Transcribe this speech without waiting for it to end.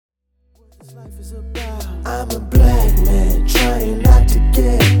I'm a black man trying not to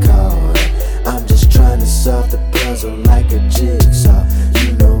get caught. I'm just trying to solve the puzzle like a jigsaw.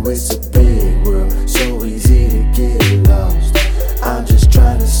 You know it's a big world, so easy to get lost. I'm just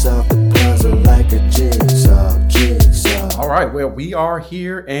trying to solve the puzzle like a jigsaw. All right, well, we are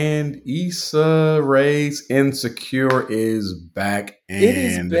here, and Issa Rae's Insecure is back. And it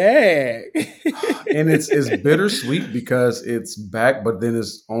is back. And it's bittersweet because it's back, but then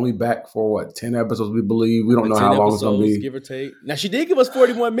it's only back for, what, 10 episodes, we believe. We don't know how long it's going to be. Give or take. Now, she did give us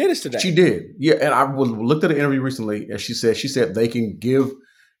 41 minutes today. She did. Yeah, and I looked at an interview recently, and she said they can give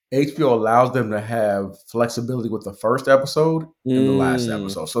HBO allows them to have flexibility with the first episode and the last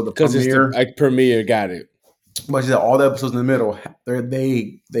episode. So the premiere got it. But she said all the episodes in the middle,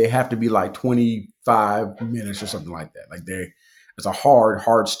 they have to be like 25 minutes or something like that. Like it's a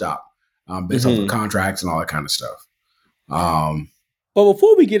hard stop based on the contracts and all that kind of stuff. But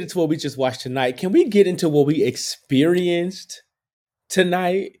before we get into what we just watched tonight, can we get into what we experienced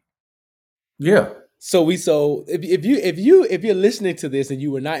tonight? Yeah. So if you're listening to this and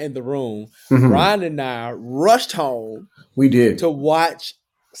you were not in the room, Bryan and I rushed home. We did to watch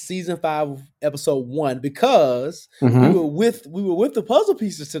season 5, episode 1 because we were with the puzzle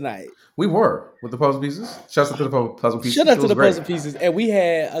pieces tonight. We were with the puzzle pieces. Shout out to the puzzle pieces. Shout out to the puzzle pieces, and we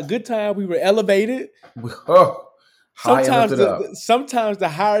had a good time. We were elevated. Sometimes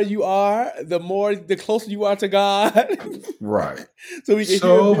the higher you are, the closer you are to God. Right. So we can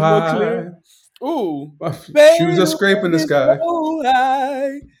so hear a bit high. more clear. Ooh, shoes are scraping the sky. So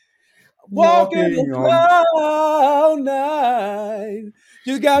high, walking on cloud nine.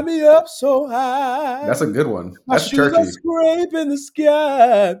 You got me up so high. That's a good one. My That's shoes churchy. are scraping the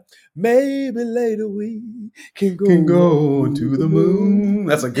sky. Maybe later we can go to the moon.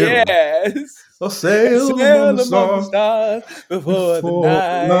 That's a good one. Yes. So sail among the stars before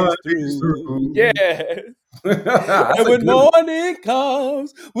the night is through. Yes. And when morning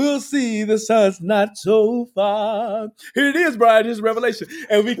comes, we'll see the sun's not so far. Here it is, Bryan, this is Revelation.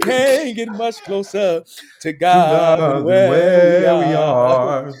 And we can't get much closer to God than where we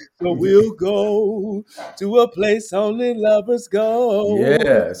are. So we'll go to a place only lovers go.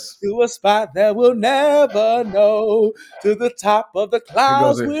 Yes. To a spot that we'll never know. To the top of the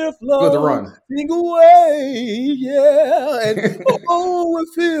clouds we'll float. Sing away, yeah. And it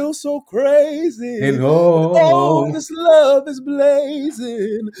feels so crazy. And this love is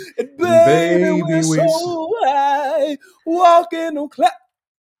blazing. And baby we're so high. Walking on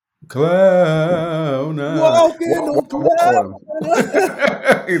cloud nine. Walking on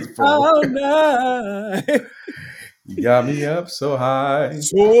cloud nine. You got me up so high.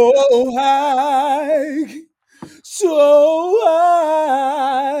 So high. So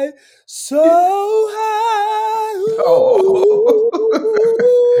high. So high.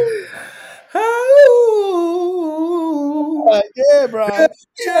 Yeah, Bryan.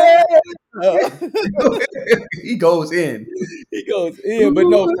 Yeah. He goes in. But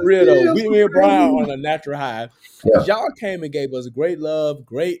no, for real though. We and Bryan on a natural high. Yeah. Y'all came and gave us great love,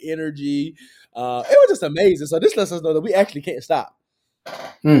 great energy. It was just amazing. So this lets us know that we actually can't stop.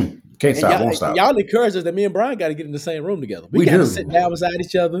 Can't stop, won't stop. Y'all encouraged us that me and Bryan got to get in the same room together. We got to sit down beside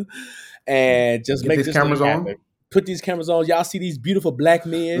each other and just make these cameras on. Put these cameras on. Y'all see these beautiful black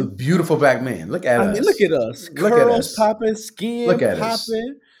men. Beautiful black men. Look at us. Look at us. Curls popping, skin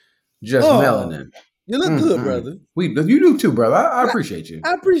popping. Just melanin. You look good, brother. You do too, brother. I appreciate you.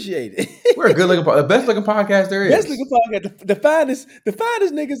 I appreciate it. We're a good looking, the best looking podcast there is. Best looking podcast, the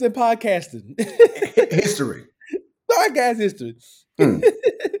finest niggas in podcasting history. Podcast history.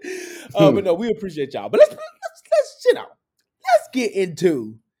 But no, we appreciate y'all. But let's let's get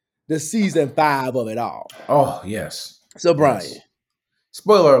into the season 5 of it all. Oh yes. So Bryan,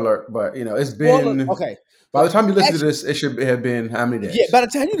 spoiler alert, but it's been okay. By the time you listen to this, it should have been how many days? Yeah, by the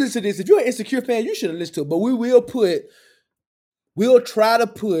time you listen to this, if you're an Insecure fan, you should have listened to it. But we'll try to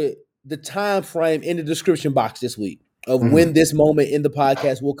put the time frame in the description box this week of when this moment in the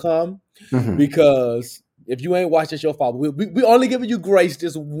podcast will come. Because if you ain't watched, it's your fault. We only giving you grace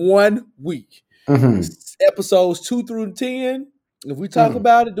this 1 week. Episodes 2 through 10. If we talk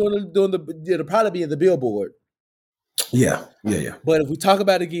about it, it'll probably be in the billboard. Yeah. But if we talk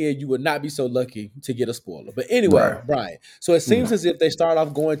about it again, you would not be so lucky to get a spoiler. But anyway, Bryan. So it seems as if they start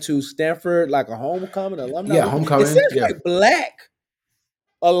off going to Stanford like a homecoming, alumni. Yeah, homecoming. It seems like Black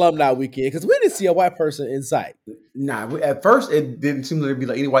alumni weekend because we didn't see a white person in sight. Nah, at first it didn't seem to be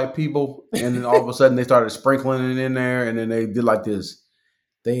like any white people, and then all of a sudden they started sprinkling it in there, and then they did like this.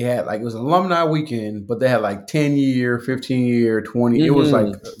 They had like it was an alumni weekend, but they had like 10-year, 15-year, 20. It was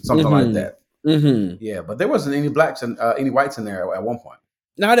like something like that. Yeah, but there wasn't any blacks and any whites in there at one point.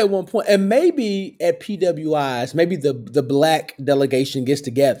 Not at one point, and maybe at PWIs, maybe the black delegation gets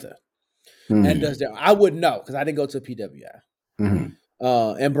together and does that. I wouldn't know because I didn't go to a PWI.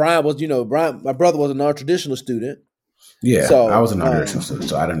 And Bryan was, my brother was a non-traditional student. Yeah, so I was a non-traditional student,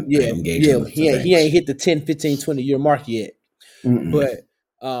 so I didn't engage. Yeah, he ain't hit the 10, 15, 20 year mark yet.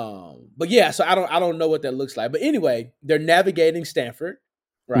 But yeah, so I don't know what that looks like. But anyway, they're navigating Stanford,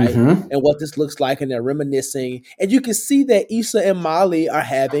 right? And what this looks like, and they're reminiscing, and you can see that Issa and Molly are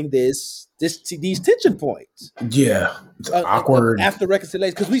having these tension points. Yeah, it's awkward after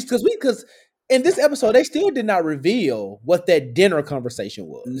reconciliation because in this episode they still did not reveal what that dinner conversation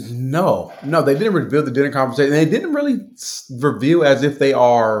was. No, they didn't reveal the dinner conversation. They didn't really reveal as if they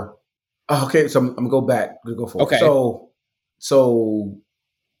are okay. So I'm gonna go back. Go for it. So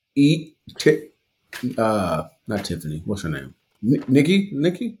not Tiffany. What's her name?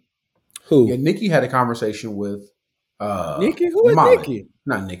 Nikki? Who? Yeah, Nikki had a conversation with Nikki? Who is Molly. Nikki?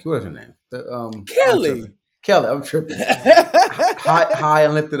 Not Nikki. What is her name? Kelly. I'm tripping. high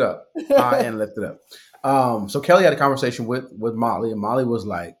and lifted up. So Kelly had a conversation with Molly, and Molly was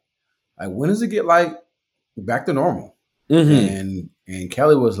like, when does it get back to normal? And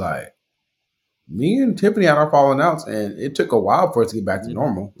Kelly was like, me and Tiffany had our falling outs, and it took a while for it to get back to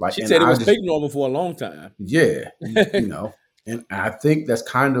normal. She said it was fake normal for a long time. Yeah, and I think that's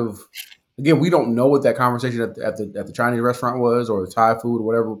kind of, again, we don't know what that conversation at the Chinese restaurant was, or the Thai food, or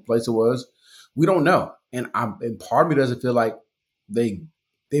whatever place it was. We don't know, and part of me doesn't feel like they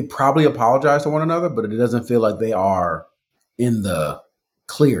probably apologize to one another, but it doesn't feel like they are in the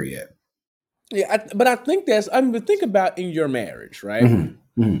clear yet. Yeah, but I think think about in your marriage, right?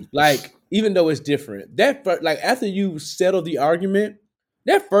 Like, even though it's different, after you settle the argument,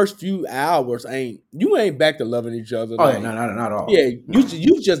 that first few hours ain't back to loving each other. Oh, yeah, not at all. Yeah,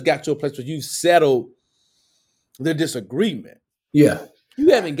 you just got to a place where you settled the disagreement. Yeah, you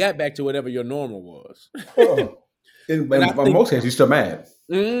haven't got back to whatever your normal was. In most cases, you're still mad.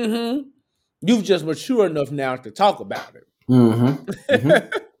 You've just mature enough now to talk about it.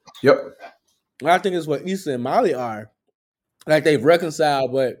 Yep. I think it's what Issa and Molly are. Like, they've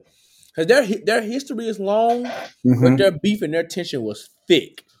reconciled, but because their history is long, but their beef and their tension was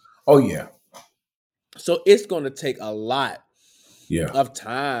thick. Oh yeah. So it's going to take a lot of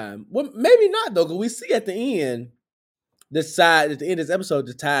time. Well, maybe not though, because we see at the end at the end of this episode,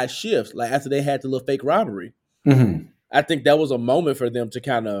 the tide shifts. Like, after they had the little fake robbery, I think that was a moment for them to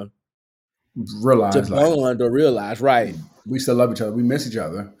kind of realize, right? We still love each other. We miss each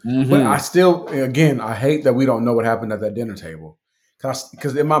other. But I still, again, I hate that we don't know what happened at that dinner table.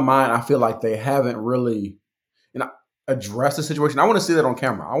 Because in my mind, I feel like they haven't really addressed the situation. I want to see that on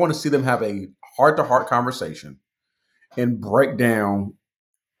camera. I want to see them have a heart-to-heart conversation and break down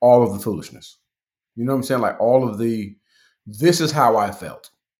all of the foolishness. You know what I'm saying? Like, all of this is how I felt.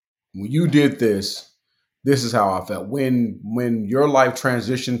 When you did this is how I felt. When your life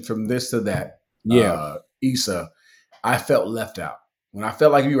transitioned from this to that, Issa, I felt left out. When I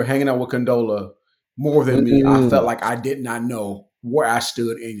felt like you were hanging out with Condola more than me, I felt like I did not know where I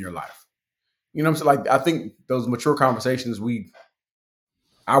stood in your life. You know what I'm saying? Like, I think those mature conversations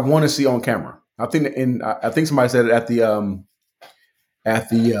I want to see on camera. I think somebody said it at the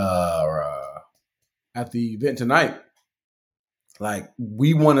event tonight. Like,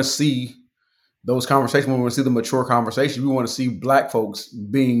 we want to see those conversations. We want to see the mature conversations. We want to see Black folks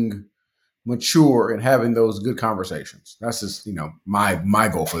being mature and having those good conversations. That's just, my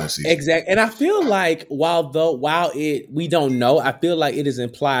goal for this season. Exactly. And I feel like while we don't know, I feel like it is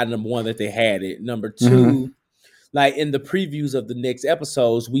implied, number one, that they had it. Number two, like, in the previews of the next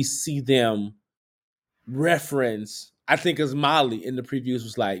episodes, we see them reference, I think as Molly in the previews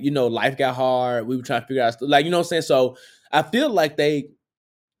was like, life got hard. We were trying to figure out, like, you know what I'm saying? So I feel like they've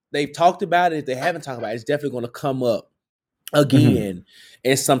talked about it. If they haven't talked about it, it's definitely going to come up again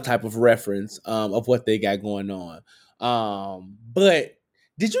in some type of reference of what they got going on. But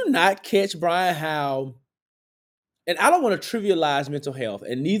did you not catch, Bryan, how, and I don't want to trivialize mental health,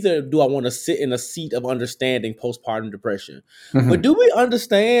 and neither do I want to sit in a seat of understanding postpartum depression. But do we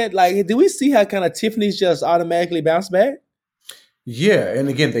understand, like, do we see how kind of Tiffany's just automatically bounce back? Yeah, and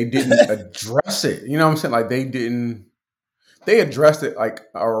again, they didn't address it. You know what I'm saying? Like, they addressed it like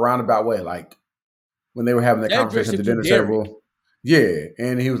a roundabout way, like when they were having that conversation at the dinner table. Yeah,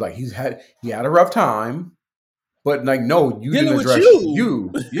 and he was like, he had a rough time, but like, no, you didn't address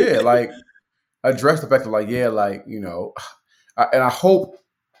you. Yeah, like, address the fact of, like, and I hope,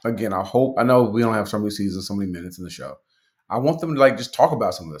 I know we don't have so many seasons, so many minutes in the show. I want them to, like, just talk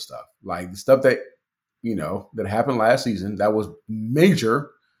about some of this stuff, like the stuff that, that happened last season that was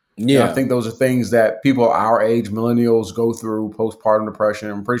major, And I think those are things that people our age, millennials, go through postpartum depression.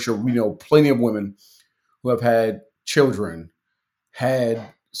 I'm pretty sure we know plenty of women who have had children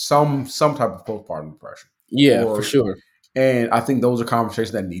had some type of postpartum depression. Yeah, for sure. And I think those are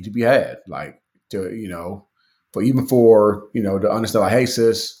conversations that need to be had, like to, to understand, like, hey,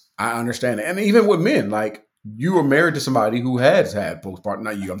 sis, I understand it. And even with men, like, you were married to somebody who has had postpartum,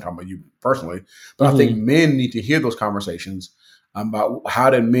 not you, I'm talking about you personally, but I think men need to hear those conversations about how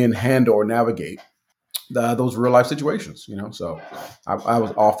did men handle or navigate those real life situations, So I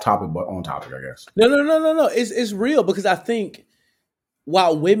was off topic, but on topic, I guess. No. It's real, because I think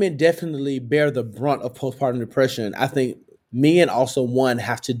while women definitely bear the brunt of postpartum depression, I think men also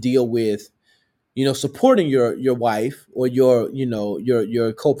have to deal with, supporting your wife or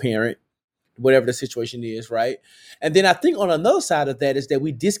your co-parent, whatever the situation is, right? And then I think on another side of that is that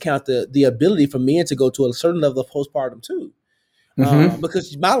we discount the ability for men to go to a certain level of postpartum too.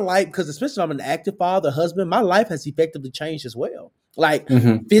 Because my life, because especially if I'm an active father, husband, my life has effectively changed as well. Like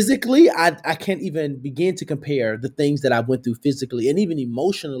physically, I can't even begin to compare the things that I went through physically and even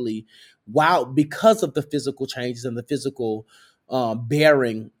emotionally, because of the physical changes and the physical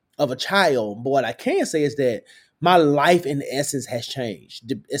bearing of a child. But what I can say is that my life in essence has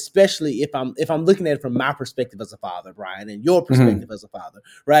changed, especially if I'm looking at it from my perspective as a father, Bryan, and your perspective as a father,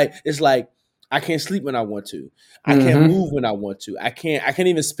 right? It's like, I can't sleep when I want to. I can't move when I want to. I can't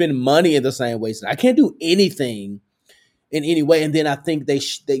even spend money in the same way. So I can't do anything in any way. And then I think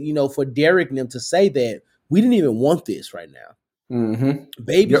for Derek and them to say that we didn't even want this right now.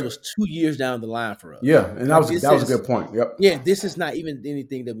 Babies was 2 years down the line for us. Yeah, and that was a good point. Yep. Yeah, this is not even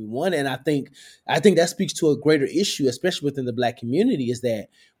anything that we want. And I think that speaks to a greater issue, especially within the Black community, is that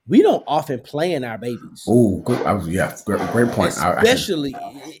we don't often plan our babies. Oh, good. Great point. Especially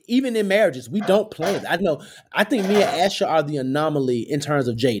even in marriages, we don't plan. I think me and Asher are the anomaly in terms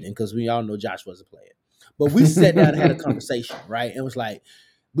of Jaden, because we all know Josh wasn't playing. But we sat down and had a conversation, right? And was like,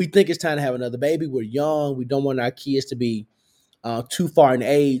 we think it's time to have another baby. We're young. We don't want our kids to be too far in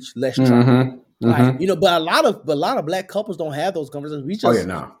age. Let's try. Like, but a lot of Black couples don't have those conversations. We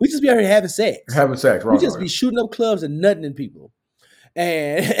just be out here having sex. Right? We just be shooting up clubs and nutting in people.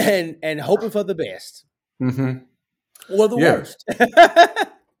 And hoping for the best or the worst.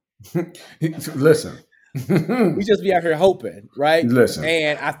 Listen, we just be out here hoping, right? Listen,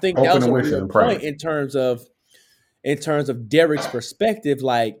 and I think that was a real point in terms of Derek's perspective.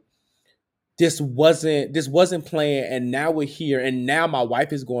 Like, this wasn't planned, and now we're here, and now my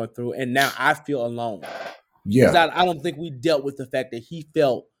wife is going through, and now I feel alone. Yeah, I don't think we dealt with the fact that he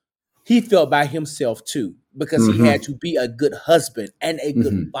felt by himself too, because he had to be a good husband and a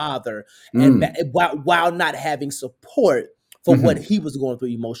good father, and while not having support for what he was going through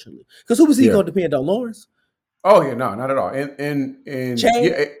emotionally. Because who was he going to depend on, Lawrence? Oh yeah, no, not at all. And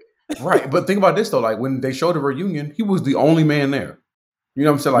right. But think about this though, like when they showed the reunion, he was the only man there. You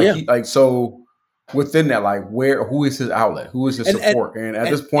know what I'm saying? So within that, like who is his outlet? Who is his support? And at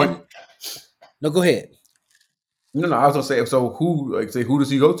this point, no, go ahead. No, I was gonna say, so who does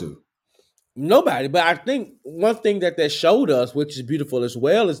he go to? Nobody. But I think one thing that showed us, which is beautiful as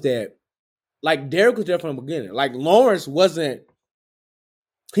well, is that, like, Derek was there from the beginning. Like, Lawrence wasn't.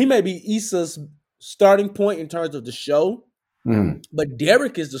 He may be Issa's starting point in terms of the show, but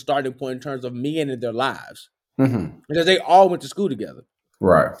Derek is the starting point in terms of men in their lives, because they all went to school together.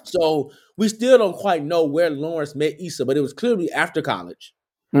 Right. So we still don't quite know where Lawrence met Issa, but it was clearly after college.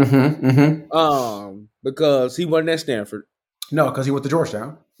 Because he wasn't at Stanford. No, because he went to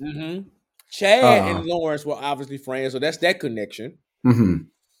Georgetown. Chad and Lawrence were obviously friends, so that's that connection. And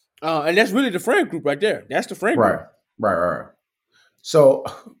that's really the friend group right there. That's the friend group. Right. So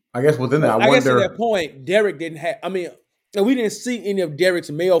I guess within that, I guess at that point, Derek didn't have. I mean, we didn't see any of Derek's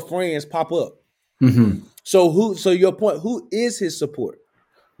male friends pop up. So your point, who is his support?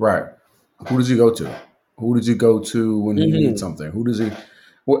 Right. Who does he go to? Who does he go to when he needs something? Who does he?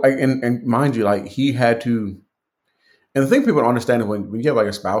 Well, and mind you, like, he had to. And the thing people don't understand is when you have like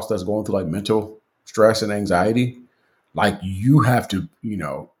a spouse that's going through like mental stress and anxiety, like, you have to,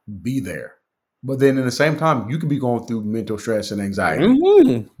 be there. But then in the same time, you could be going through mental stress and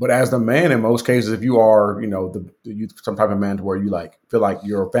anxiety. But as the man, in most cases, if you are, you some type of man to where you like feel like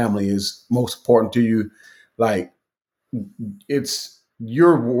your family is most important to you, like,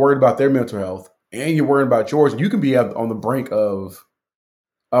 you're worried about their mental health and you're worried about yours. You can be on the brink of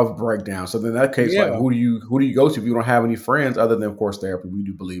breakdown. So then in that case, like, who do you go to if you don't have any friends other than, of course, therapy? We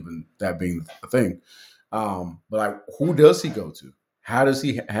do believe in that being a thing. But like, who does he go to? How does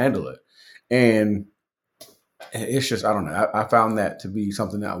he handle it? And it's just, I don't know. I found that to be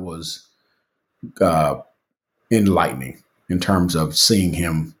something that was enlightening in terms of seeing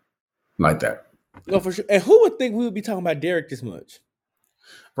him like that. No, for sure. And who would think we would be talking about Derek this much?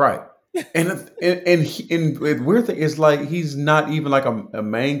 Right. And weird thing is like he's not even like a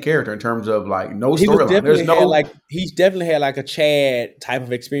main character in terms of like no storyline. He's definitely had like a Chad type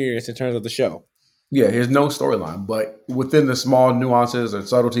of experience in terms of the show. Yeah, there's no storyline, but within the small nuances and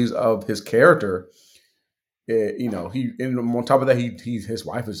subtleties of his character, on top of that, his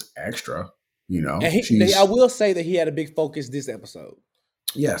wife is extra. And I will say that he had a big focus this episode.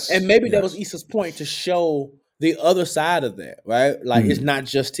 Yes, and maybe that was Issa's point to show the other side of that, right? Like it's not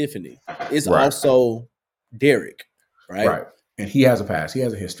just Tiffany; it's also Derek, right? Right. And he has a past. He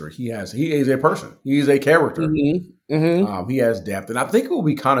has a history. He is a person. He's a character. He has depth, and I think it would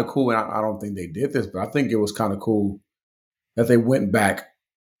be kind of cool. And I don't think they did this, but I think it was kind of cool that they went back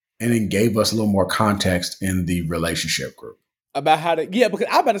and then gave us a little more context in the relationship group about how to. Yeah, because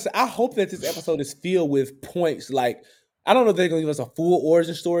I'm about to say, I hope that this episode is filled with points. Like I don't know if they're going to give us a full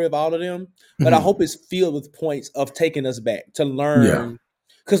origin story of all of them, but I hope it's filled with points of taking us back to learn.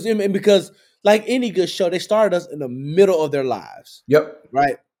 Because like any good show, they started us in the middle of their lives. Yep.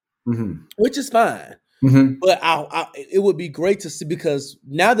 Right. Which is fine. But it would be great to see, because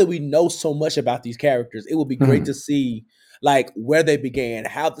now that we know so much about these characters, it would be great to see like where they began,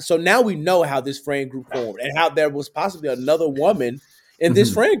 so now we know how this friend group formed and how there was possibly another woman in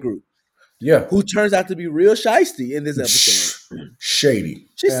this friend group. Yeah. Who turns out to be real shiesty in this episode. Shady.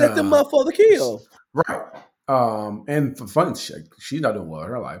 She set them up for the kill. Right. And for fun, she's not doing well in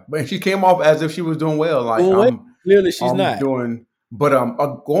her life. But she came off as if she was doing well. Like clearly she's not doing. But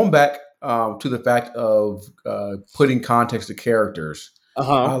going back to the fact of putting context to characters,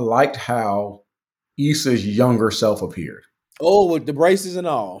 I liked how Issa's younger self appeared. Oh, with the braces and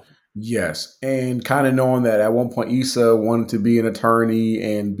all. Yes, and kind of knowing that at one point Issa wanted to be an attorney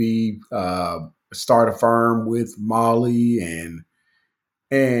and start a firm with Molly,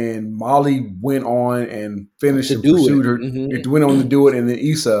 and Molly went on and finished and pursued her. It went on to do it, and then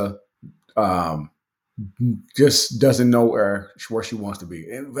Issa just doesn't know where she wants to be,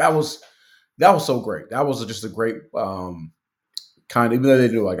 and that was so great. That was just a great kind of, even though they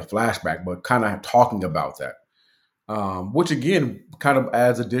do like a flashback, but kind of talking about that. Which again kind of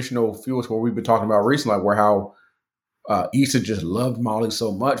adds additional fuel to what we've been talking about recently, like where how Issa just loved Molly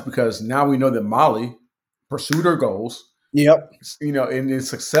so much, because now we know that Molly pursued her goals. Yep. And is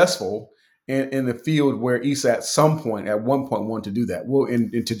successful in the field where Issa at one point wanted to do that. Well,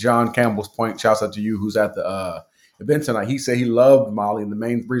 to John Campbell's point, shouts out to you, who's at the event tonight. He said he loved Molly, and the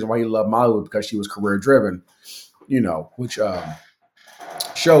main reason why he loved Molly was because she was career driven. Which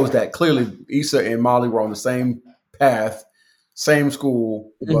shows that clearly Issa and Molly were on the same path, same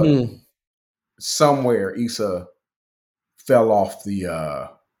school, but somewhere Issa fell off the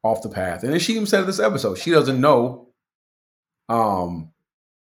path. And then she even said in this episode, she doesn't know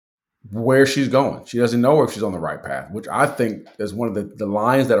where she's going. She doesn't know if she's on the right path, which I think is one of the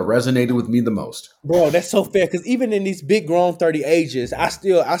lines that resonated with me the most. Bro, that's so fair, because even in these big grown 30 ages, I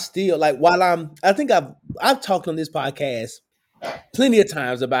still like, I think I've talked on this podcast plenty of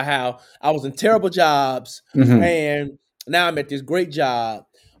times about how I was in terrible jobs and now I'm at this great job.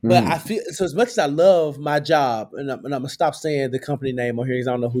 But I feel, so as much as I love my job, and I'm going to stop saying the company name on here because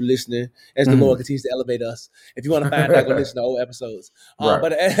I don't know who's listening, as the Lord continues to elevate us. If you want to find out, go listen to old episodes.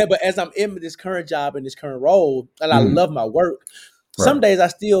 But as I'm in this current job, in this current role, and I love my work, some days I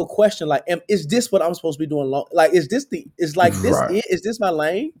still question, like, is this what I'm supposed to be doing? Like, is this my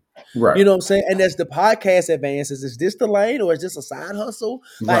lane? Right. You know what I'm saying? And as the podcast advances, is this the lane or is this a side hustle?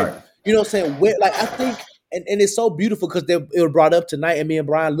 Like, you know what I'm saying? I think, and it's so beautiful because it was brought up tonight, and me and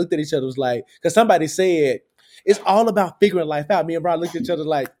Bryan looked at each other, was like, because somebody said, it's all about figuring life out. Me and Bryan looked at each other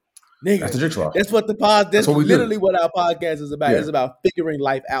like, nigga, that's the Jigsaw. That's what that's literally what our podcast is about. Yeah. It's about figuring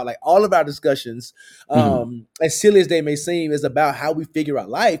life out. Like all of our discussions, as silly as they may seem, is about how we figure out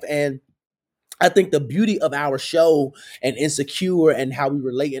life. And I think the beauty of our show and Insecure and how we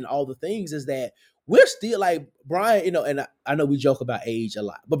relate and all the things is that we're still like Bryan, and I know we joke about age a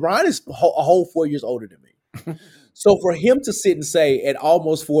lot, but Bryan is a whole 4 years older than me. So for him to sit and say at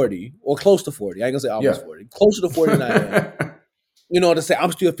almost 40 or close to 40, I ain't gonna say almost 40, closer to 49, to say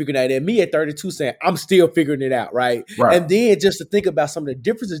I'm still figuring it out. And me at 32 saying I'm still figuring it out, right? And then just to think about some of the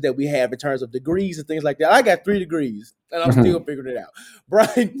differences that we have in terms of degrees and things like that. I got 3 degrees and I'm still figuring it out.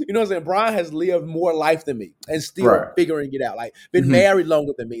 Bryan, you know what I'm saying? Bryan has lived more life than me and still figuring it out. Like been married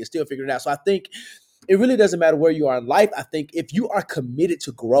longer than me and still figuring it out. So I think it really doesn't matter where you are in life. I think if you are committed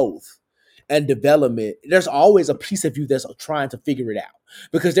to growth and development, there's always a piece of you that's trying to figure it out,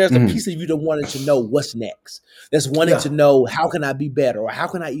 because there's a piece of you that wanted to know what's next. That's wanting to know, how can I be better, or how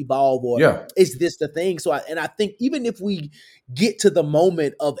can I evolve, or is this the thing? So I think even if we get to the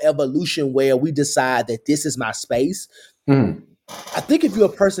moment of evolution where we decide that this is my space, I think if you're a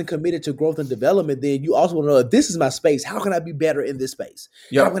person committed to growth and development, then you also want to know, if this is my space, how can I be better in this space?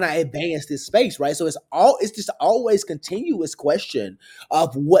 How can I advance this space, right? So it's just always continuous question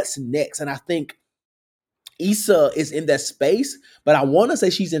of what's next. And I think Issa is in that space, but I want to say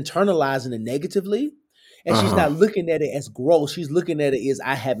she's internalizing it negatively. And she's not looking at it as growth. She's looking at it as,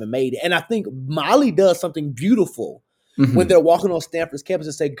 I haven't made it. And I think Molly does something beautiful when they're walking on Stanford's campus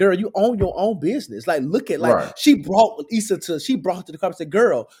and say, girl, you own your own business. Like, look at, like, she brought her to the carpet and said,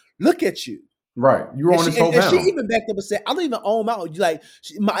 girl, look at you. Right. You own this whole and she even backed up and said, I don't even own my own. Like,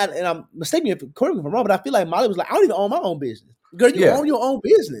 and I'm mistaken, correct me if I'm wrong, but I feel like Molly was like, I don't even own my own business. Girl, you own your own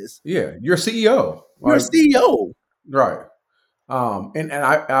business. Yeah. You're a CEO. You're a CEO. Right. And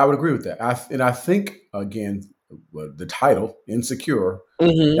I would agree with that. I think, again, the title, Insecure,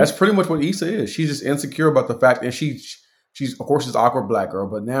 that's pretty much what Issa is. She's just insecure about the fact that she's of course, this awkward Black girl,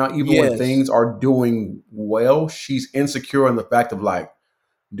 but now even when things are doing well, she's insecure in the fact of, like,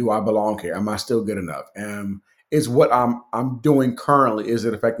 do I belong here? Am I still good enough? Is what I'm doing currently, is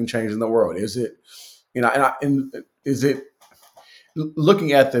it affecting change in the world? Is it, and is it,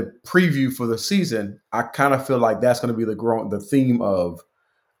 looking at the preview for the season, I kind of feel like that's going to be the theme of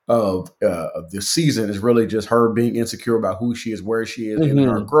the season, is really just her being insecure about who she is, where she is, and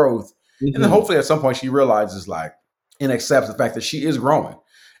her growth. And then hopefully at some point she realizes, like, and accepts the fact that she is growing.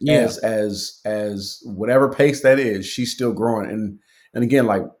 As whatever pace that is, she's still growing. And again,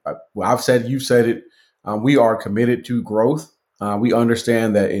 like, I've said, you've said it, we are committed to growth. We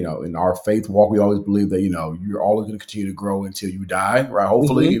understand that, in our faith walk, we always believe that, you're always going to continue to grow until you die, right?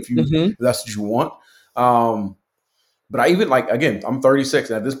 Hopefully, if that's what you want. But I even, like, again, I'm 36,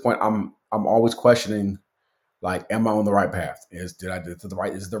 and at this point, I'm always questioning, like, am I on the right path? Is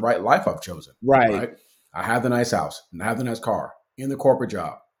the right life I've chosen? Right? I have the nice house, and I have the nice car, in the corporate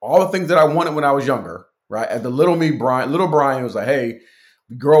job, all the things that I wanted when I was younger, right? At the little Bryan was like, hey,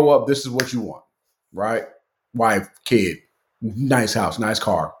 grow up, this is what you want, right? Wife, kid, nice house, nice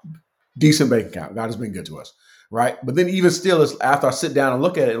car, decent bank account. God has been good to us, right? But then even still, it's after I sit down and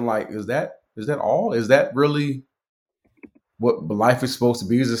look at it, and like, is that all? Is that really what life is supposed to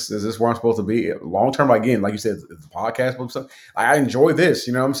be? Is this where I'm supposed to be long term? Again, like you said, it's a podcast. I enjoy this.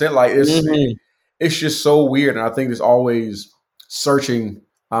 You know what I'm saying? Like, it's just so weird, and I think it's always searching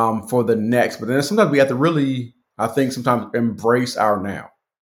for the next. But then sometimes we have to really, I think, sometimes embrace our now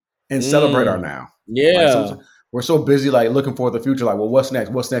and celebrate our now. Yeah. Like, we're so busy, like, looking for the future, like, well, what's next?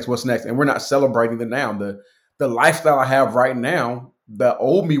 What's next? What's next? And we're not celebrating the now. The lifestyle I have right now, the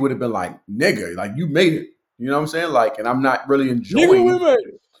old me would have been like, nigga, like, you made it. You know what I'm saying? Like, and I'm not really enjoying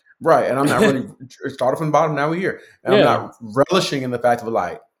it. Right. And I'm not really started from the bottom, now we're here. And I'm not relishing in the fact of,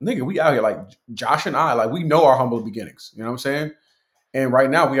 like, nigga, we out here, like, Josh and I, like, we know our humble beginnings. You know what I'm saying? And right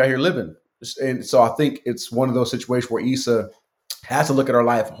now we out here living. And so I think it's one of those situations where Issa has to look at her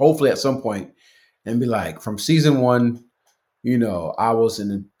life, hopefully at some point, and be like, from season 1, I was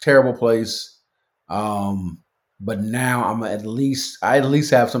in a terrible place. But now I at least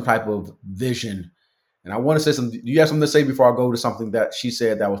have some type of vision. And I want to say something. Do you have something to say before I go to something that she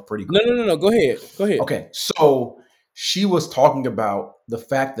said that was pretty cool? No. Go ahead. Okay. So she was talking about the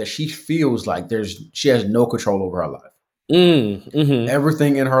fact that she feels like she has no control over her life.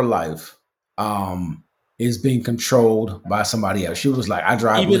 Everything in her life is being controlled by somebody else. She was like, I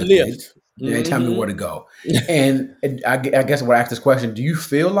drive Lyft. They tell me where to go. And I guess I would ask this question: do you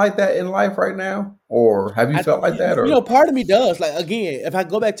feel like that in life right now, or have you felt like that? Or part of me does. Like, again, if I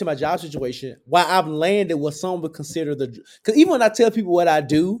go back to my job situation, why I've landed what some would consider because even when I tell people what I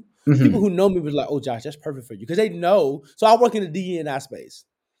do, people who know me was like, "Oh, Josh, that's perfect for you," because they know. So I work in the DE&I space,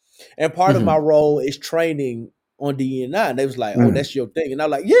 and part of my role is training on DE&I, and they was like, "Oh, that's your thing," and I'm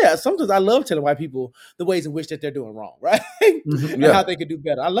like, "Yeah." Sometimes I love telling white people the ways in which that they're doing wrong, right, and how they could do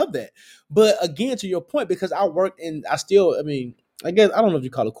better. I love that. But again, to your point, because I work in, I guess I don't know if you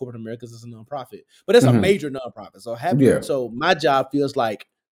call it corporate America, because it's a nonprofit, but it's a major nonprofit. So my job feels like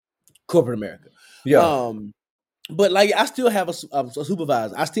corporate America. Yeah. But like, I still have a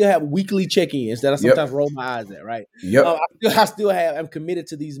supervisor. I still have weekly check-ins that I sometimes roll my eyes at, right? I'm committed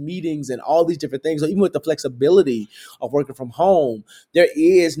to these meetings and all these different things. So even with the flexibility of working from home, there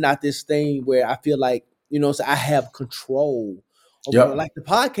is not this thing where I feel like, so I have control over, like the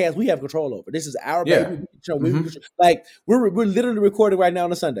podcast, we have control over. This is our baby. Like, we're literally recording right now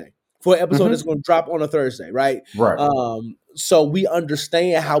on a Sunday for an episode that's going to drop on a Thursday, right? Right. so we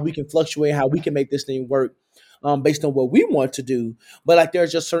understand how we can fluctuate, how we can make this thing work based on what we want to do. But like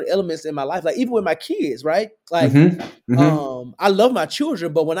there's just certain elements in my life, like even with my kids, right? Like I love my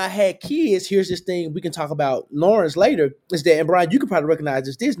children, but when I had kids, here's this thing we can talk about Lawrence later, is that, and Bryan, you can probably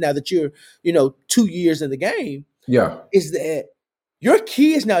recognize this now that you're, 2 years in the game. Yeah. Is that your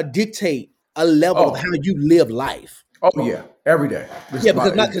kids now dictate a level of how you live life. Oh yeah, every day.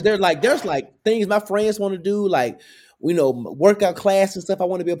 Because there's like things my friends want to do, like workout class and stuff I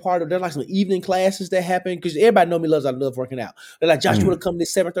want to be a part of. There's like some evening classes that happen because everybody know me I love working out. They're like, Josh, you want to come to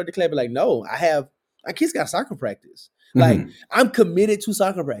this 7:30 class? Be like, no, my kids got soccer practice. Like I'm committed to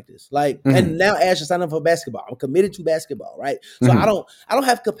soccer practice. Like, and now Ash is signing up for basketball. I'm committed to basketball, right? So I don't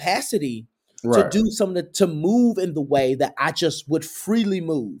have capacity to do something to move in the way that I just would freely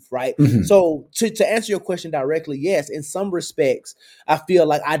move, right? So to answer your question directly, yes, in some respects, I feel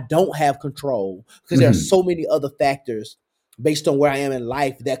like I don't have control because there are so many other factors based on where I am in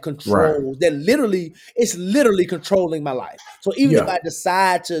life that controls, it's literally controlling my life. So even if I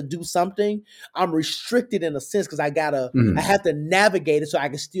decide to do something, I'm restricted in a sense because I have to navigate it so I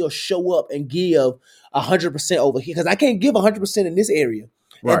can still show up and give 100% over here because I can't give 100% in this area.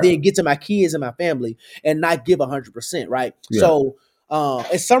 And then get to my kids and my family and not give 100%, right? Yeah. So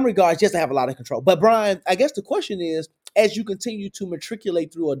in some regards, yes, I have a lot of control. But Bryan, I guess the question is, as you continue to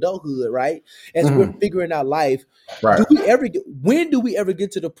matriculate through adulthood, right? As we're figuring out life, when do we ever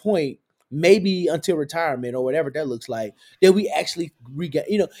get to the point, maybe until retirement or whatever that looks like, that we actually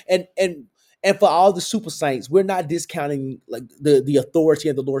regain, and for all the super saints, we're not discounting like the authority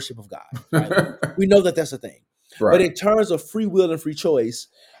and the lordship of God. Right? We know that that's a thing. Right. But in terms of free will and free choice,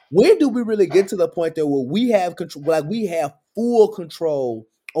 when do we really get to the point that where we have control, like we have full control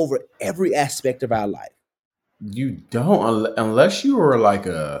over every aspect of our life? You don't, unless you are like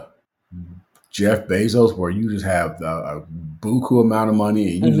a Jeff Bezos, where you just have a buku amount of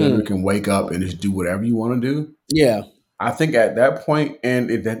money and you never can wake up and just do whatever you want to do. Yeah, I think at that point, and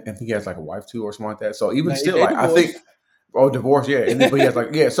I think he has like a wife too or something like that. So even still, like I think. Oh, divorce, yeah. And then, but he has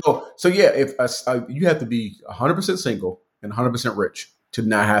like, yeah. So yeah, if you have to be 100% single and 100% rich to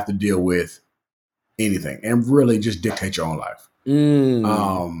not have to deal with anything and really just dictate your own life.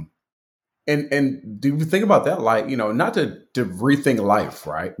 And do you think about that? Like, not to rethink life,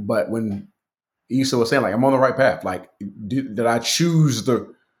 right? But when Issa was saying, like, I'm on the right path. Like, did I choose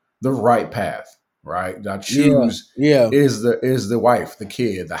the right path? Right? Did I choose? Yeah. Is the wife, the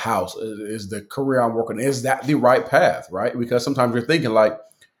kid, the house, is the career I'm working? Is that the right path? Right? Because sometimes you're thinking like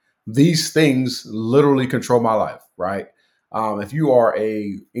these things literally control my life. Right? If you are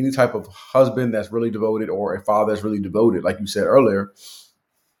any type of husband that's really devoted or a father that's really devoted, like you said earlier,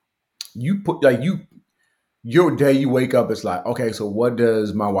 you put like your day you wake up, it's like, okay, so what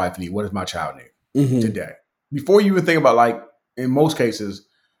does my wife need? What does my child need today? Before you even think about, like, in most cases,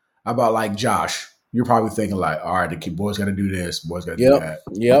 about like Josh, you're probably thinking like, all right, the boys got to do this, boys got to do that.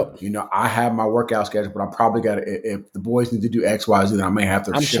 Yep. I have my workout schedule, but I probably got to, if the boys need to do X, Y, Z, then I may have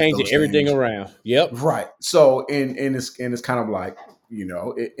to. I'm changing everything around. Yep. Right. So, and it's kind of like,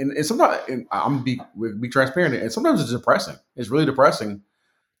 and sometimes, and I'm be transparent, and sometimes it's depressing. It's really depressing.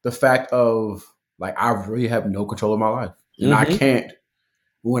 The fact of like, I really have no control of my life, and I can't.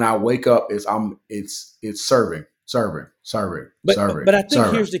 When I wake up, it's serving. But I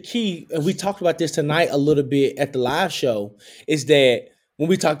think here's the key, and we talked about this tonight a little bit at the live show, is that when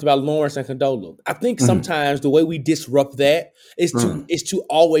we talked about Lawrence and Condola, I think sometimes the way we disrupt that is to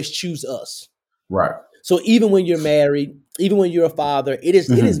always choose us. Right. So even when you're married, even when you're a father, it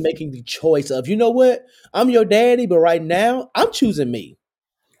is making the choice of, you know what, I'm your daddy, but right now I'm choosing me.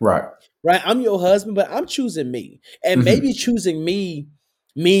 Right. Right. I'm your husband, but I'm choosing me. And maybe choosing me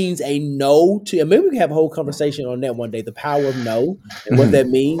means a no to, and maybe we can have a whole conversation on that one day, the power of no and what that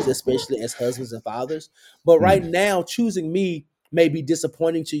means, especially as husbands and fathers. But right now, choosing me may be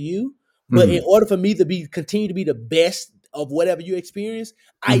disappointing to you, but in order for me to continue to be the best of whatever you experience,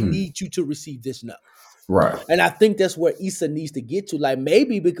 I need you to receive this no. Right. And I think that's where Issa needs to get to. Like,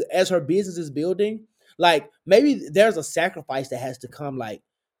 maybe because as her business is building, like maybe there's a sacrifice that has to come. Like,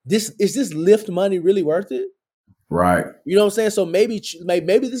 is this lift money really worth it? Right. You know what I'm saying? So maybe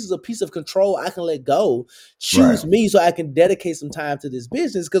this is a piece of control I can let go. Choose me so I can dedicate some time to this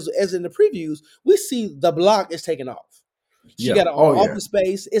business. Because as in the previews, we see the block is taking off. She got her own office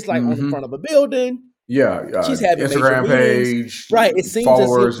space. It's like on the front of a building. Yeah. She's having Instagram page. Right. It seems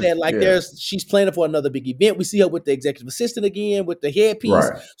followers, as if that like she's planning for another big event. We see her with the executive assistant again, with the headpiece.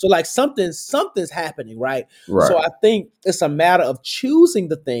 Right. So like something's happening, right? So I think it's a matter of choosing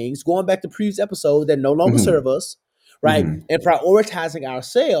the things, going back to previous episode, that no longer serve us, right? And prioritizing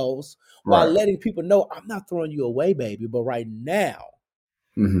ourselves while Right. letting people know I'm not throwing you away, baby. But right now,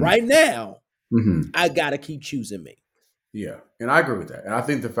 Mm-hmm. Mm-hmm. I gotta keep choosing me. Yeah, and I agree with that. And I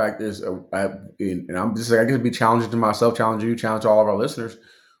think the fact is, and I'm just like, I could be challenging to myself, challenge you, challenge all of our listeners.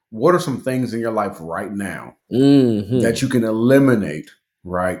 What are some things in your life right now that you can eliminate,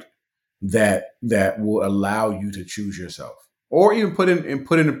 right? That will allow you to choose yourself, or even put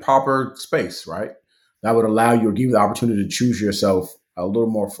in a proper space, right? That would allow you or give you the opportunity to choose yourself a little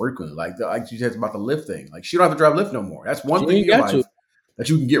more frequently. Like you said about the Lyft thing. Like she don't have to drive Lyft no more. That's one She thing in ain't your got to. life that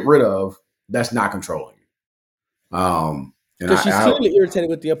you can get rid of. That's not controlling you. And Because she's clearly irritated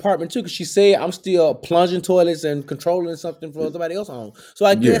with the apartment too. Because she said, "I'm still plunging toilets and controlling something for somebody else home." So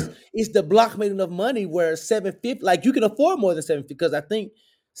I guess it's the block made enough money where $750, like you can afford more than $750. Because I think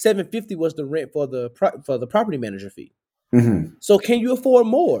 $750 was the rent for the property manager fee. Mm-hmm. So can you afford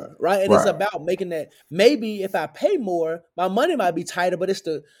more, right? And it's Right. about making that. Maybe if I pay more, my money might be tighter. But it's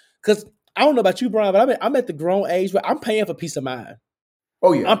because I don't know about you, Bryan, but I'm at the grown age where I'm paying for peace of mind.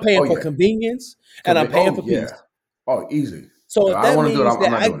 Oh yeah. I'm paying Oh for yeah. convenience, and I'm paying for Yeah. peace. Oh, easy. So If if I don't that want to do it, means I'm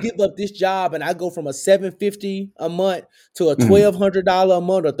that not I doing it. give up this job and I go from a $750 a month to a Mm-hmm. $1,200 a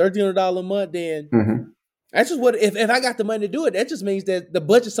month or $1,300 a month, then Mm-hmm. that's just what. If I got the money to do it, that just means that the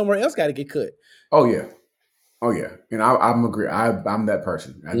budget somewhere else got to get cut. Oh yeah. Oh yeah. And I'm agree. I'm that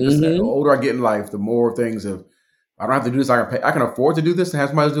person. And just the Mm-hmm. older I get in life, the more things of I don't have to do this. I can pay. I can afford to do this and have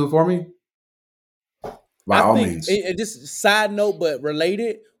somebody else do it for me. By I all think, means. and just side note, but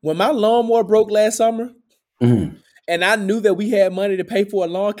related. When my lawnmower broke last summer, Mm-hmm. and I knew that we had money to pay for a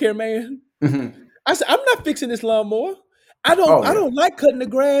lawn care man, Mm-hmm. I said, "I'm not fixing this lawnmower. Oh I yeah. don't like cutting the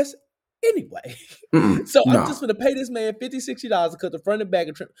grass anyway. Mm-mm. So I'm No. just gonna pay this man $50, $60 to cut the front and back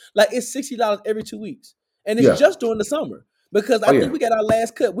and trim. Like it's $60 every 2 weeks, and it's Yeah. just during the summer because Oh I think yeah. we got our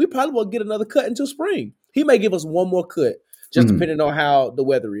last cut. We probably won't get another cut until spring. He may give us one more cut, just Mm-hmm. depending on how the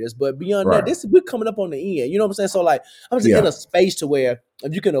weather is. But beyond that, Right. we're coming up on the end. You know what I'm saying? So like I'm just in Yeah. a space to where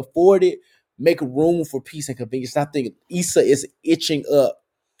if you can afford it, make room for peace and convenience. I think Issa is inching up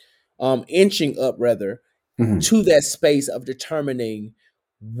rather Mm-hmm. to that space of determining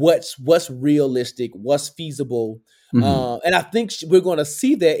what's realistic, what's feasible, Mm-hmm. and I think we're going to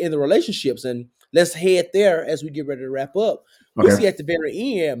see that in the relationships. And let's head there as we get ready to wrap up. We see Okay. at the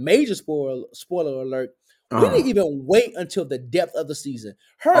very end, major spoiler alert. We Uh-huh. didn't even wait until the depth of the season.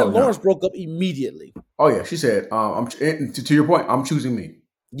 Her Oh and Lawrence no. broke up immediately. Oh yeah. She said, to your point, I'm choosing me.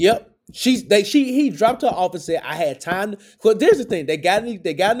 Yep. He dropped her off and said, I had time. But there's the thing. They got in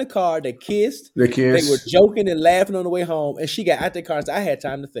the car, they kissed, The they were kiss. joking and laughing on the way home, and she got out the car and said, I had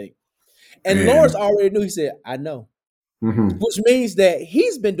time to think. And Lawrence And already knew. He said, I know. mm-hmm. Which means that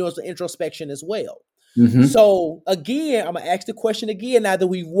he's been doing some introspection as well. Mm-hmm. So again, I'm gonna ask the question again now that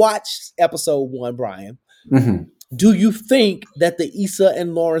we've watched episode 1, Bryan. Mm-hmm. Do you think that the Issa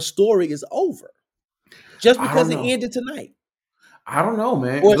and Lawrence story is over? Just I because don't it know. ended tonight? I don't know,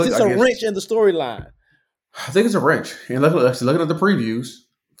 man. Or is Look, this I a guess wrench in the storyline? I think it's a wrench. And looking at the previews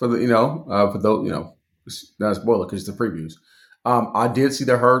for the for those it's not a spoiler because it's the previews. I did see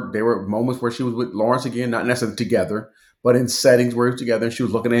there were moments where she was with Lawrence again, not necessarily together, but in settings where we were together, and she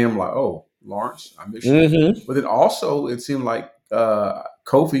was looking at him like, "Oh, Lawrence, I miss you." Mm-hmm. But then also, it seemed like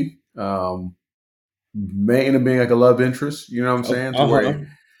Kofi may end up being like a love interest. You know what I'm saying? To Uh-huh.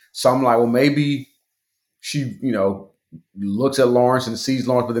 where so I'm like, well, maybe she, looks at Lawrence and sees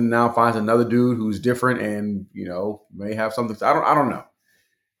Lawrence, but then now finds another dude who's different and may have something. I don't know.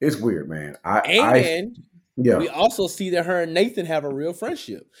 It's weird, man. And Yeah, we also see that her and Nathan have a real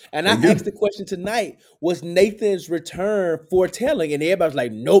friendship. And I they asked the do. question tonight, was Nathan's return foretelling? And everybody's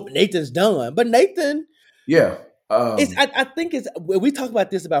like, nope, Nathan's done. But Nathan, Yeah. I think it's when we talk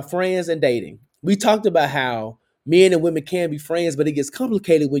about this about friends and dating. We talked about how men and women can be friends, but it gets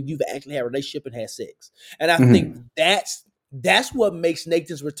complicated when you've actually had a relationship and had sex. And I think Mhm. that's what makes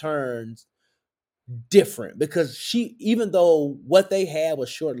Nathan's returns different because even though what they had was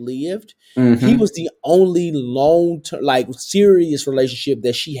short lived, he Mhm. was the only long term, like serious relationship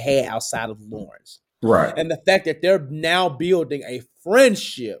that she had outside of Lawrence. Right. And the fact that they're now building a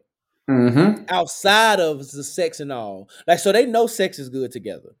friendship Mhm. outside of the sex and all, like, so they know sex is good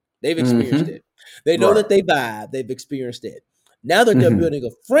together. They've experienced Mhm. it. They know Right. that they vibe. They've experienced it. Now that they're Mhm. building a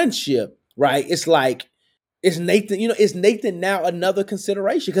friendship, right? It's like, is Nathan, is Nathan now another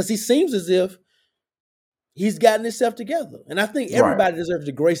consideration? Because he seems as if he's gotten himself together. And I think Right. everybody deserves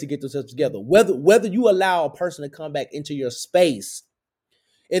the grace to get themselves together. Whether you allow a person to come back into your space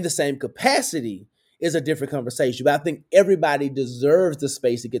in the same capacity is a different conversation. But I think everybody deserves the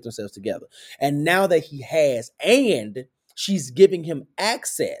space to get themselves together. And now that he has, and she's giving him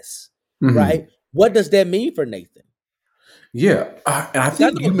access, right? Mhm. What does that mean for Nathan? Yeah, and I I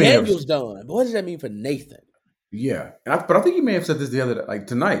think know you may have. Daniel's done, but what does that mean for Nathan? Yeah, but I think you may have said this the other like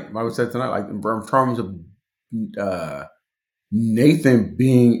tonight. I would say tonight, like in terms of uh, Nathan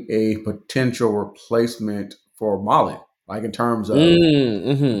being a potential replacement for Molly, like in terms of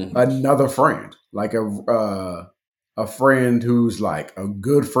another friend, like a friend who's like a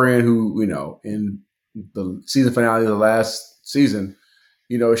good friend who in the season finale of the last season,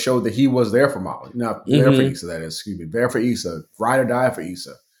 it showed that he was there for Molly, not there for Issa. That is, excuse me, there for Issa, ride or die for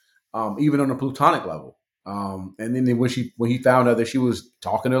Issa, even on a plutonic level. And then when he found out that she was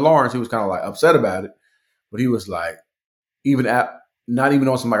talking to Lawrence, he was kind of like upset about it, but he was like, even at not even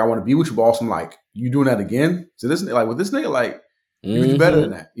on some like I want to be with you, but also like you doing that again. So this like with this nigga, like you can do better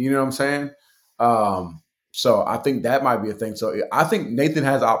than that. You know what I'm saying? So I think that might be a thing. So I think Nathan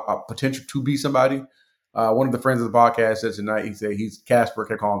has a potential to be somebody. One of the friends of the podcast said tonight, he said he's Casper,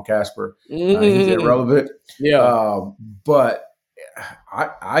 can call him Casper. He's irrelevant. Yeah. But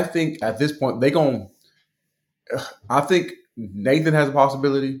I think at this point I think Nathan has a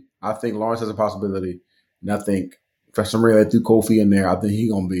possibility. I think Lawrence has a possibility. And I think for some reason they threw Kofi in there. I think he's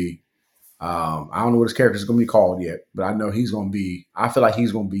going to be, I don't know what his character is going to be called yet, but I know he's going to be, I feel like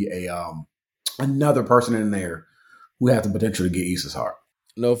he's going to be another person in there who has the potential to get Issa's heart.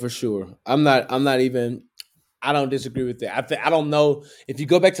 No, for sure. I'm not even, I don't disagree with that. I don't know. If you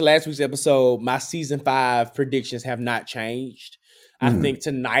go back to last week's episode, my season 5 predictions have not changed. I think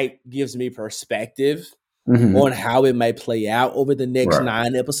tonight gives me perspective on how it may play out over the next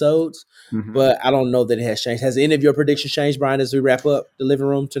 9 episodes. But I don't know that it has changed. Has any of your predictions changed, Bryan, as we wrap up the living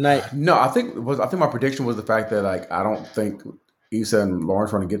room tonight? No, I think my prediction was the fact that like I don't think Issa and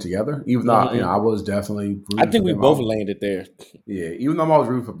Lawrence want to get together. Even though I was definitely. I think we both landed there. Yeah, even though I'm always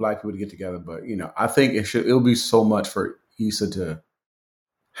rooting for Black people to get together, but I think it'll be so much for Issa to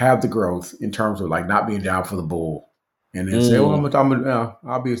have the growth in terms of like not being down for the bull, and then say, "Well,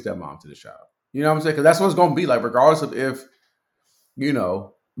 I'll be a stepmom to the child." You know what I'm saying? Because that's what it's going to be like, regardless of if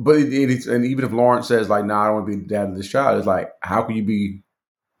But and even if Lawrence says like, "Nah, I don't want to be the dad of this child," it's like, how can you be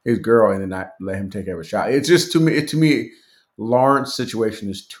his girl and then not let him take care of a child? It's just to me, Lawrence's situation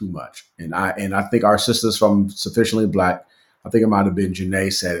is too much, and I think our sisters from Sufficiently Black, I think it might have been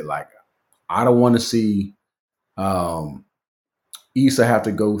Janae said it like, I don't want to see Issa have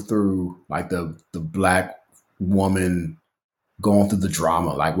to go through like the Black woman going through the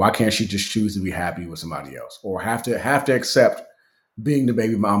drama. Like, why can't she just choose to be happy with somebody else, or have to accept being the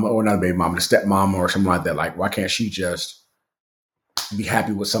baby mama, or not a baby mama, the stepmama or something like that? Like, why can't she just be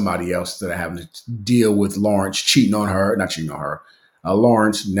happy with somebody else instead of having to deal with Lawrence cheating on her, not cheating on her,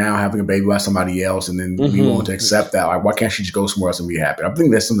 Lawrence now having a baby with somebody else, and then be willing to accept that? Like, why can't she just go somewhere else and be happy? I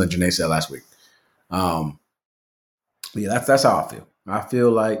think that's something that Janae said last week. Yeah, that's how I feel. I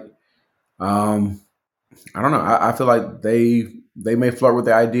feel like, I don't know. I feel like they may flirt with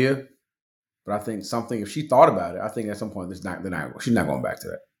the idea, but I think if she thought about it, I think at some point she's not going back to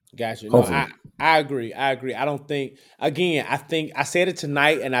that. Gotcha. No, I agree. I don't think, again, I think I said it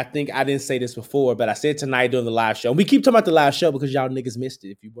tonight, and I think I didn't say this before, but I said tonight during the live show. And we keep talking about the live show because y'all niggas missed it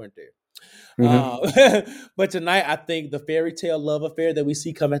if you weren't there. But tonight, I think the fairy tale love affair that we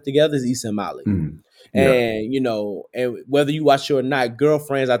see coming together is Issa and Molly. And, and whether you watch it or not,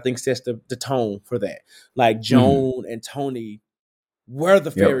 Girlfriends, I think, sets the tone for that. Like Joan and Tony were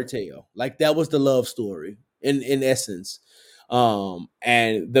the fairy tale. Like, that was the love story in essence. And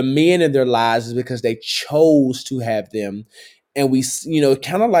the men in their lives is because they chose to have them. And we,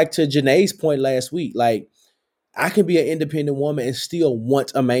 kind of like to Janae's point last week, like, I can be an independent woman and still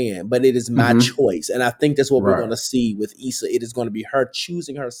want a man, but it is my choice. And I think that's what we're going to see with Issa. It is going to be her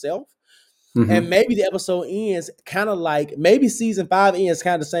choosing herself. And maybe the episode ends kind of like, maybe season 5 ends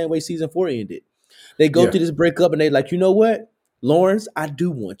kind of the same way season 4 ended. They go through this breakup and they're like, you know what, Lawrence, I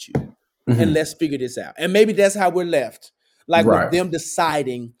do want you. And let's figure this out. And maybe that's how we're left. Like with them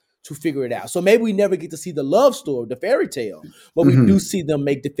deciding to figure it out. So maybe we never get to see the love story, the fairy tale, but we do see them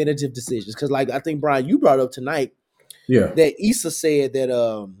make definitive decisions. Because like I think, Bryan, you brought up tonight that Issa said that,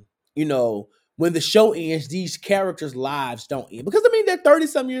 when the show ends, these characters' lives don't end. Because, I mean, they're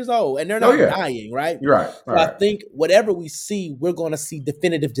 30-some years old and they're not dying, right? Right. So I think whatever we see, we're going to see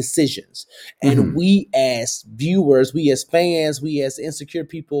definitive decisions. And we as viewers, we as fans, we as insecure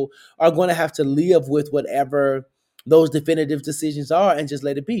people are going to have to live with whatever those definitive decisions are and just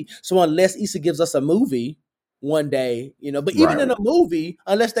let it be. So unless Issa gives us a movie one day, but even in a movie,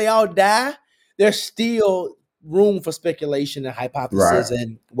 unless they all die, there's still room for speculation and hypothesis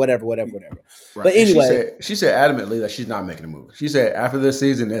and whatever. But anyway, she said adamantly that she's not making a movie. She said after this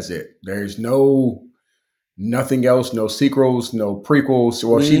season, that's it. There's nothing else, no sequels, no prequels.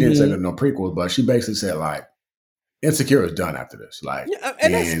 Well, she didn't say no prequels, but she basically said like, Insecure is done after this. Like, yeah,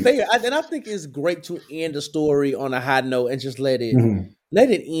 and that's fair. And I think it's great to end the story on a high note and just let it end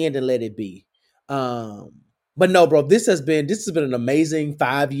and let it be. But no, bro, this has been an amazing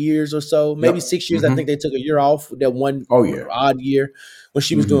 5 years or so, maybe 6 years. I think they took a year off that one odd year when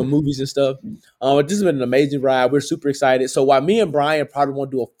she was doing movies and stuff. This has been an amazing ride. We're super excited. So while me and Bryan probably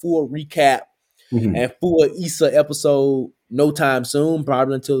want to do a full recap and full Issa episode no time soon,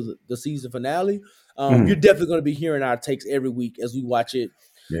 probably until the season finale, you're definitely going to be hearing our takes every week as we watch it.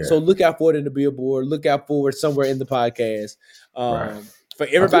 Yeah. So look out for it in the billboard. Look out for it somewhere in the podcast. For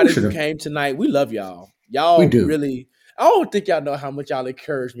everybody who came tonight, we love y'all. Y'all really, I don't think y'all know how much y'all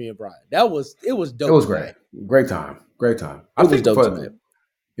encouraged me and Bryan. It was dope. It was great. Great time. I think dope tonight.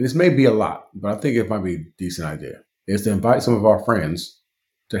 And this may be a lot, but I think it might be a decent idea. Is to invite some of our friends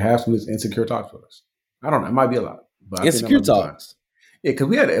to have some of these insecure talks with us. I don't know. It might be a lot. But insecure talks. Yeah, because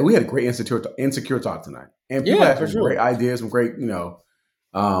we had a great insecure talk tonight. And people had some great ideas, some great,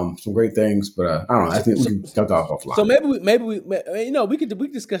 some great things, but I don't know. I think we can cut off offline. So maybe we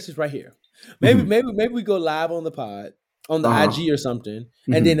could discuss this right here. Maybe we go live on the pod on the IG or something,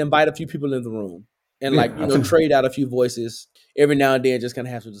 and then invite a few people in the room and trade out a few voices every now and then. Just kind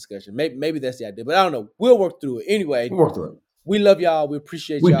of have some discussion. Maybe that's the idea, but I don't know. We'll work through it anyway. We'll work through it. We love y'all. We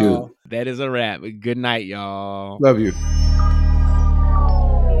appreciate y'all. Do. That is a wrap. Good night, y'all. Love you.